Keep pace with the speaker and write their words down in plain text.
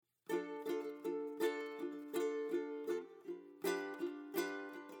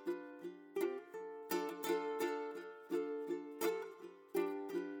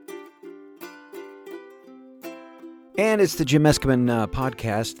And it's the Jim Eskeman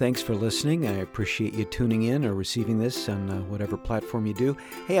podcast. Thanks for listening. I appreciate you tuning in or receiving this on whatever platform you do.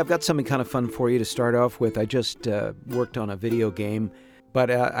 Hey, I've got something kind of fun for you to start off with. I just worked on a video game, but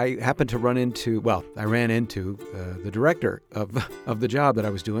I happened to ran into the director of the job that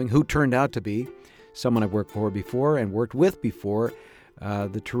I was doing, who turned out to be someone I've worked for before and worked with before,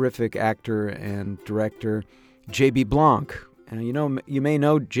 the terrific actor and director, J.B. Blanc. And you may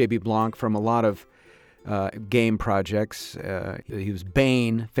know J.B. Blanc from a lot of game projects. He was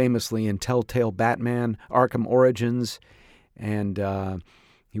Bane, famously in Telltale Batman, Arkham Origins, and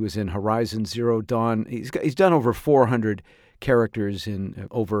he was in Horizon Zero Dawn. He's done over 400 characters in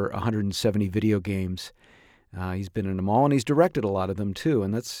over 170 video games. He's been in them all, and he's directed a lot of them too,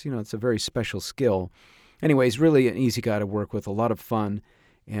 and that's it's a very special skill. Anyway, he's really an easy guy to work with, a lot of fun,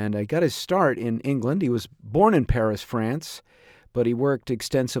 and I got his start in England. He was born in Paris, France, but he worked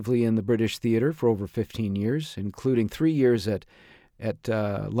extensively in the British theatre for over 15 years, including 3 years at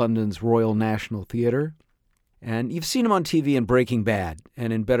London's Royal National Theatre. And you've seen him on TV in Breaking Bad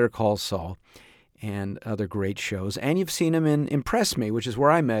and in Better Call Saul and other great shows. And you've seen him in Impress Me, which is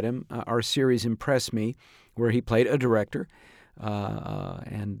where I met him, our series Impress Me, where he played a director. Lovely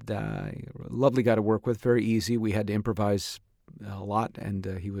guy to work with, very easy. We had to improvise a lot, and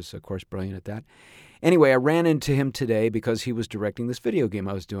he was, of course, brilliant at that. Anyway, I ran into him today because he was directing this video game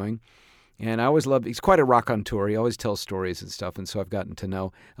I was doing, and I always loved, he's quite a raconteur. He always tells stories and stuff, and so I've gotten to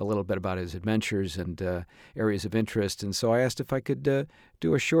know a little bit about his adventures and areas of interest, and so I asked if I could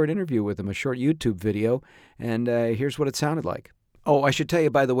do a short interview with him, a short YouTube video, and here's what it sounded like. Oh, I should tell you,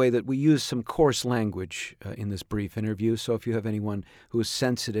 by the way, that we use some coarse language in this brief interview, so if you have anyone who is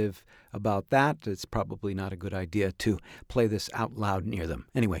sensitive about that, it's probably not a good idea to play this out loud near them.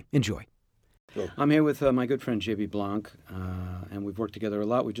 Anyway, enjoy. Cool. I'm here with my good friend J.B. Blanc, and we've worked together a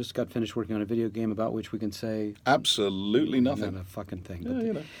lot. We just got finished working on a video game about which we can say... Absolutely nothing. Not a fucking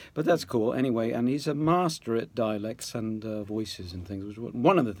thing. But that's cool. Anyway, and he's a master at dialects and voices and things, which is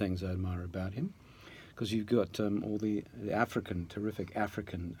one of the things I admire about him. Because you've got all the terrific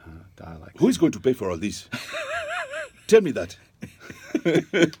African dialects. Who is going to pay for all this? Tell me that.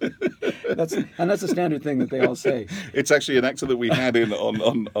 That's a standard thing that they all say. It's actually an actor that we had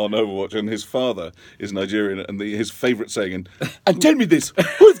on Overwatch, and his father is Nigerian, and his favourite saying, and tell me this,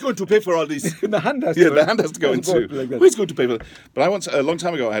 who is going to pay for all this? The hand has to go into. Like who is going to pay for that? But a long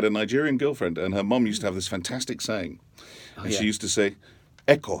time ago, I had a Nigerian girlfriend, and her mum used to have this fantastic saying. She used to say,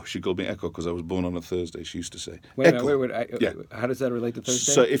 Echo. She called me Echo because I was born on a Thursday. She used to say, Echo. Wait. How does that relate to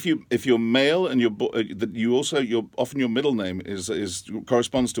Thursday? So if you're male and often your middle name is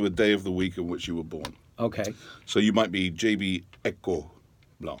corresponds to a day of the week in which you were born. Okay. So you might be J.B. Echo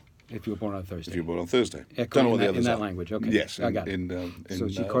Blanc. If you were born on Thursday. If you were born on Thursday. Echo don't know what the others in that are. Language. Okay. Yes. I got it. So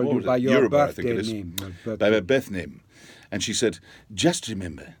she called you by your Yoruba, birthday name. By my birth name. And she said, just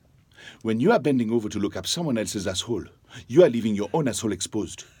remember, when you are bending over to look up someone else's asshole, you are leaving your own asshole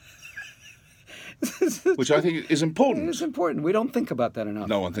exposed. Which I think is important. It is important. We don't think about that enough.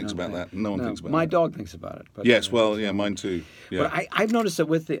 No one thinks about that. No one thinks about my that. My dog thinks about it. But, yes, mine too. Yeah. But I've noticed that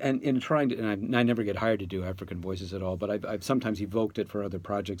with in trying to, and I never get hired to do African voices at all, but I've sometimes evoked it for other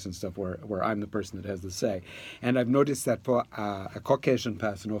projects and stuff where I'm the person that has the say. And I've noticed that for a Caucasian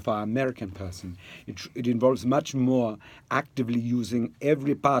person or for an American person, it involves much more actively using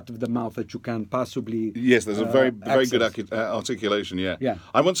every part of the mouth that you can possibly Yes, there's a very good articulation, yeah. Yeah.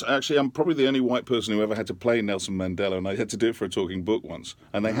 I'm probably the only white person who ever had to play Nelson Mandela, and I had to do it for a talking book once,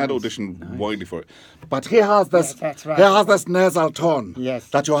 and they had auditioned widely for it. But he has this, this nasal tone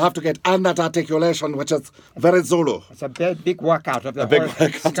that you have to get, and that articulation, which is very Zulu. It's a big workout of the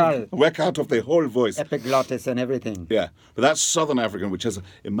whole skull. Workout of the whole voice. Epiglottis and everything. Yeah, but that's Southern African, which has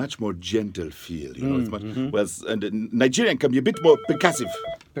a much more gentle feel. It's much, whereas Nigerian can be a bit more percussive.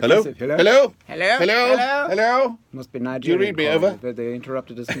 Hello? Must be Nigerian. Do you read me over? They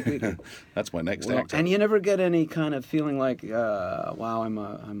interrupted us completely. That's my next actor. And you never get any kind of feeling like, wow, I'm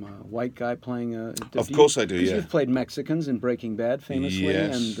a white guy playing a... Of course I do, yeah. You've played Mexicans in Breaking Bad, famously.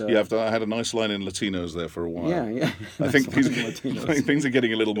 Yes. And, I had a nice line in Latinos there for a while. Yeah. I think things are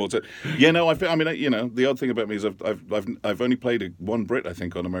getting a little more... the odd thing about me is I've only played one Brit, I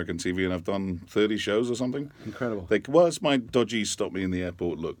think, on American TV, and I've done 30 shows or something. Incredible. It's my dodgy stop me in the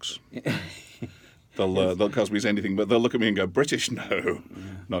airport looks. They'll cast me as anything, but they'll look at me and go, British? No,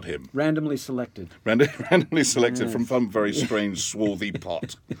 not him. Randomly selected. Randomly selected from some very strange, swarthy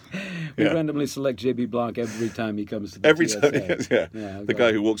pot. We randomly select J.B. Blanc every time he comes to the Every TSA. time, yeah. The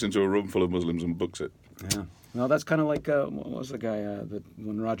guy who walks into a room full of Muslims and books it. Yeah. Well, that's kind of like, what was the guy,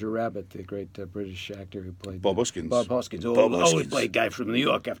 when Roger Rabbit, the great British actor who played... Bob Hoskins. Bob Hoskins. Bob Hoskins. Always played a guy from New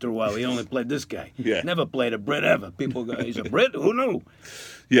York after a while. He only played this guy. Yeah. Never played a Brit ever. People go, he's a Brit? Who knew?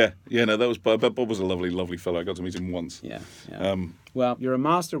 Yeah, no, that was Bob. Bob was a lovely, lovely fellow. I got to meet him once. Yeah. Well, you're a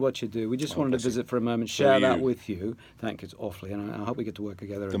master at what you do. We just wanted to visit for a moment, share that with you. Thank you awfully, and I hope we get to work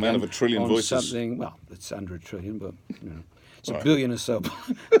together again. The man of a trillion voices. Something, well, it's under a trillion, but, it's a billion or so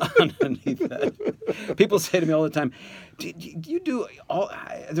underneath that. People say to me all the time, are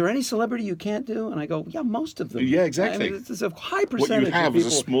there any celebrity you can't do? And I go, yeah, most of them. Yeah, exactly. I mean, it's a high percentage. What you have is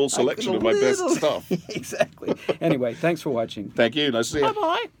a small selection of my best stuff. Exactly. Anyway, thanks for watching. Thank you. Nice to see you.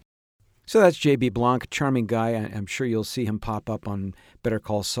 Bye-bye. So that's J.B. Blanc, charming guy. I'm sure you'll see him pop up on Better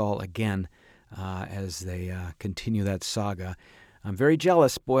Call Saul again as they continue that saga. I'm very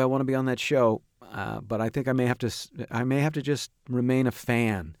jealous. Boy, I want to be on that show. But I think I may have to just remain a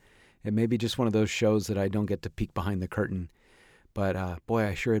fan. It may be just one of those shows that I don't get to peek behind the curtain. But boy,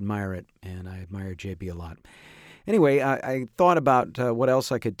 I sure admire it, and I admire JB a lot. Anyway, I thought about what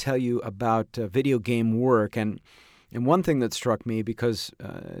else I could tell you about video game work, and one thing that struck me, because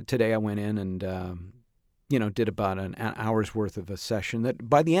today I went in and did about an hour's worth of a session that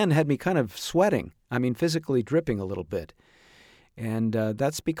by the end had me kind of sweating. I mean, physically dripping a little bit, and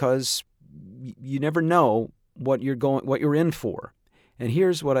that's because you never know what you're in for. And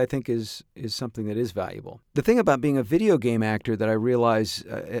here's what I think is something that is valuable. The thing about being a video game actor that I realize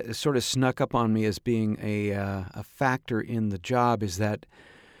sort of snuck up on me as being a factor in the job is that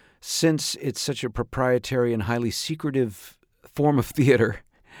since it's such a proprietary and highly secretive form of theater,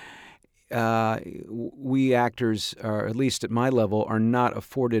 we actors, or at least at my level, are not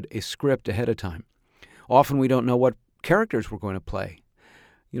afforded a script ahead of time. Often we don't know what characters we're going to play.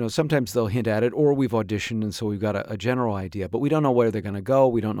 Sometimes they'll hint at it, or we've auditioned, and so we've got a general idea. But we don't know where they're going to go.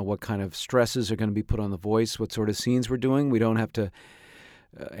 We don't know what kind of stresses are going to be put on the voice, what sort of scenes we're doing. We don't have to,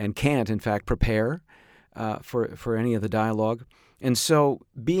 and can't, in fact, prepare for any of the dialogue. And so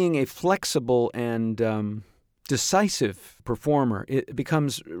being a flexible and decisive performer, it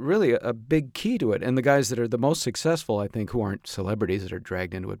becomes really a big key to it. And the guys that are the most successful, I think, who aren't celebrities that are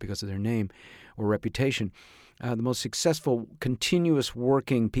dragged into it because of their name or reputation, the most successful, continuous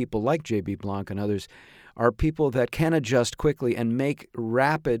working people like J.B. Blanc and others are people that can adjust quickly and make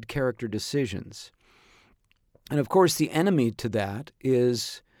rapid character decisions. And, of course, the enemy to that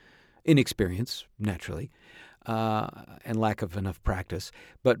is inexperience, naturally, and lack of enough practice.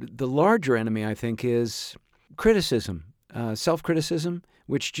 But the larger enemy, I think, is criticism, self-criticism,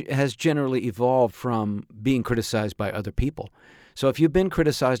 which has generally evolved from being criticized by other people. So if you've been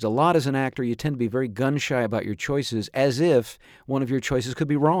criticized a lot as an actor, you tend to be very gun-shy about your choices, as if one of your choices could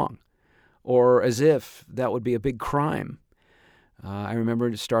be wrong, or as if that would be a big crime. I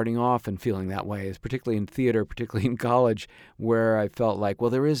remember starting off and feeling that way, particularly in theater, particularly in college, where I felt like, well,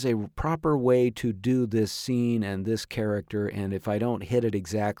 there is a proper way to do this scene and this character, and if I don't hit it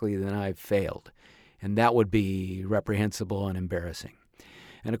exactly, then I've failed. And that would be reprehensible and embarrassing.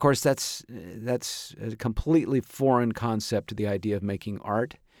 And, of course, that's a completely foreign concept to the idea of making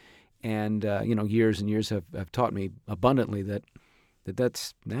art. And, years and years have taught me abundantly that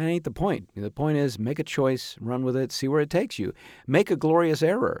ain't the point. The point is make a choice, run with it, see where it takes you. Make a glorious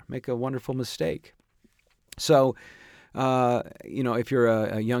error. Make a wonderful mistake. So, if you're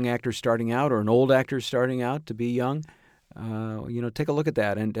a young actor starting out or an old actor starting out, to be young, take a look at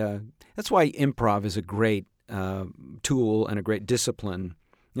that. And that's why improv is a great tool and a great discipline.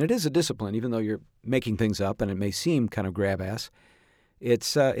 And it is a discipline, even though you're making things up and it may seem kind of grab-ass. It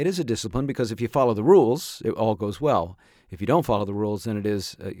is a discipline because if you follow the rules, it all goes well. If you don't follow the rules, then it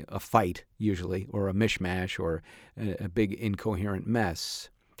is a fight, usually, or a mishmash, or a big incoherent mess.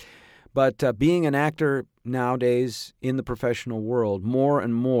 But being an actor nowadays in the professional world, more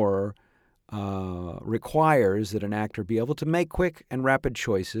and more requires that an actor be able to make quick and rapid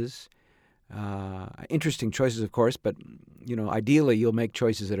choices. Interesting choices, of course, but ideally you'll make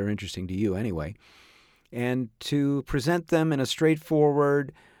choices that are interesting to you anyway, and to present them in a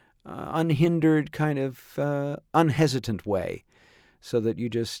straightforward, unhindered, kind of unhesitant way, so that you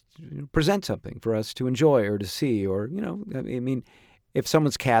just present something for us to enjoy or to see, or if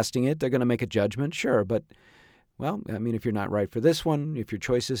someone's casting it, they're going to make a judgment, sure, but if you're not right for this one, if your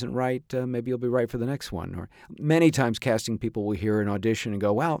choice isn't right, maybe you'll be right for the next one. Or many times casting people will hear an audition and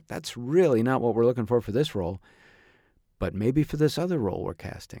go, wow, that's really not what we're looking for this role, but maybe for this other role we're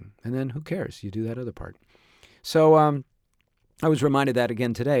casting. And then who cares? You do that other part. So I was reminded that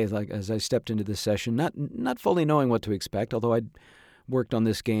again today, as I stepped into this session, not fully knowing what to expect, although I'd worked on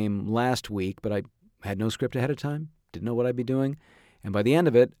this game last week, but I had no script ahead of time, didn't know what I'd be doing. And by the end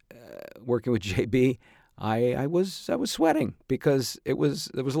of it, working with JB, I was sweating because there was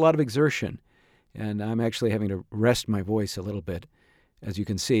a lot of exertion, and I'm actually having to rest my voice a little bit. As you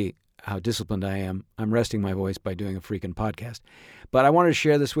can see how disciplined I am, I'm resting my voice by doing a freaking podcast. But I wanted to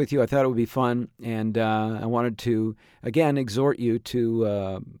share this with you. I thought it would be fun, and I wanted to, again, exhort you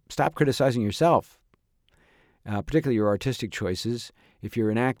to stop criticizing yourself, particularly your artistic choices. If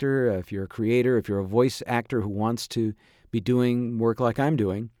you're an actor, if you're a creator, if you're a voice actor who wants to be doing work like I'm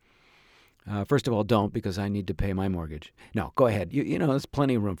doing, first of all, don't, because I need to pay my mortgage. No, go ahead. You know, there's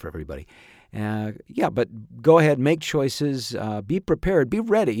plenty of room for everybody. But go ahead, make choices, be prepared, be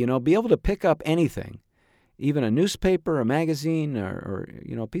ready, be able to pick up anything, even a newspaper, a magazine, or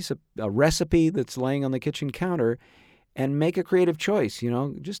a recipe that's laying on the kitchen counter, and make a creative choice.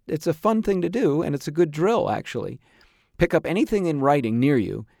 Just it's a fun thing to do, and it's a good drill, actually. Pick up anything in writing near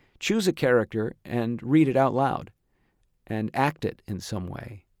you, choose a character, and read it out loud, and act it in some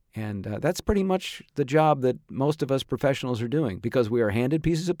way. And that's pretty much the job that most of us professionals are doing, because we are handed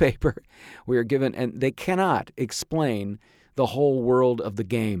pieces of paper, we are given, and they cannot explain the whole world of the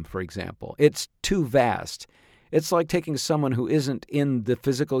game, for example. It's too vast. It's like taking someone who isn't in the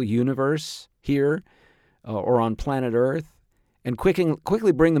physical universe here or on planet Earth and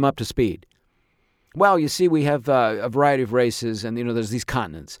quickly bring them up to speed. Well, you see, we have a variety of races, and, there's these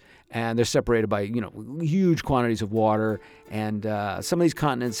continents, and they're separated by, huge quantities of water, and some of these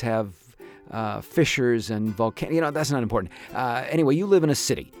continents have fissures and volcanoes. That's not important. Anyway, you live in a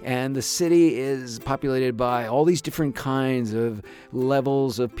city, and the city is populated by all these different kinds of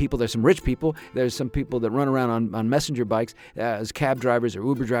levels of people. There's some rich people. There's some people that run around on messenger bikes as cab drivers or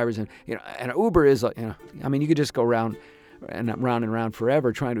Uber drivers, and an Uber is, you could just go around and round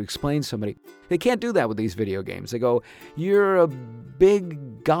forever trying to explain somebody. They can't do that with these video games. They go, you're a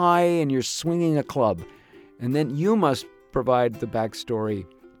big guy and you're swinging a club. And then you must provide the backstory,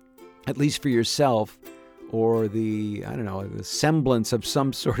 at least for yourself, or the semblance of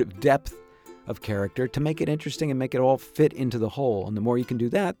some sort of depth of character to make it interesting and make it all fit into the whole. And the more you can do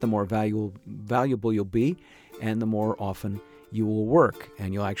that, the more valuable you'll be, and the more often you will work,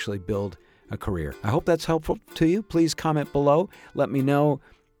 and you'll actually build a career. I hope that's helpful to you. Please comment below. Let me know.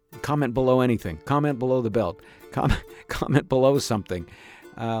 Comment below anything. Comment below the belt. Comment below something.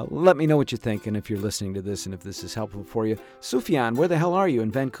 Let me know what you think, and if you're listening to this and if this is helpful for you. Sufyan, where the hell are you? In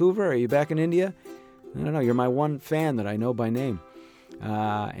Vancouver? Are you back in India? I don't know. You're my one fan that I know by name.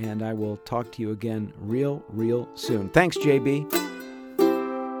 And I will talk to you again real soon. Thanks, JB.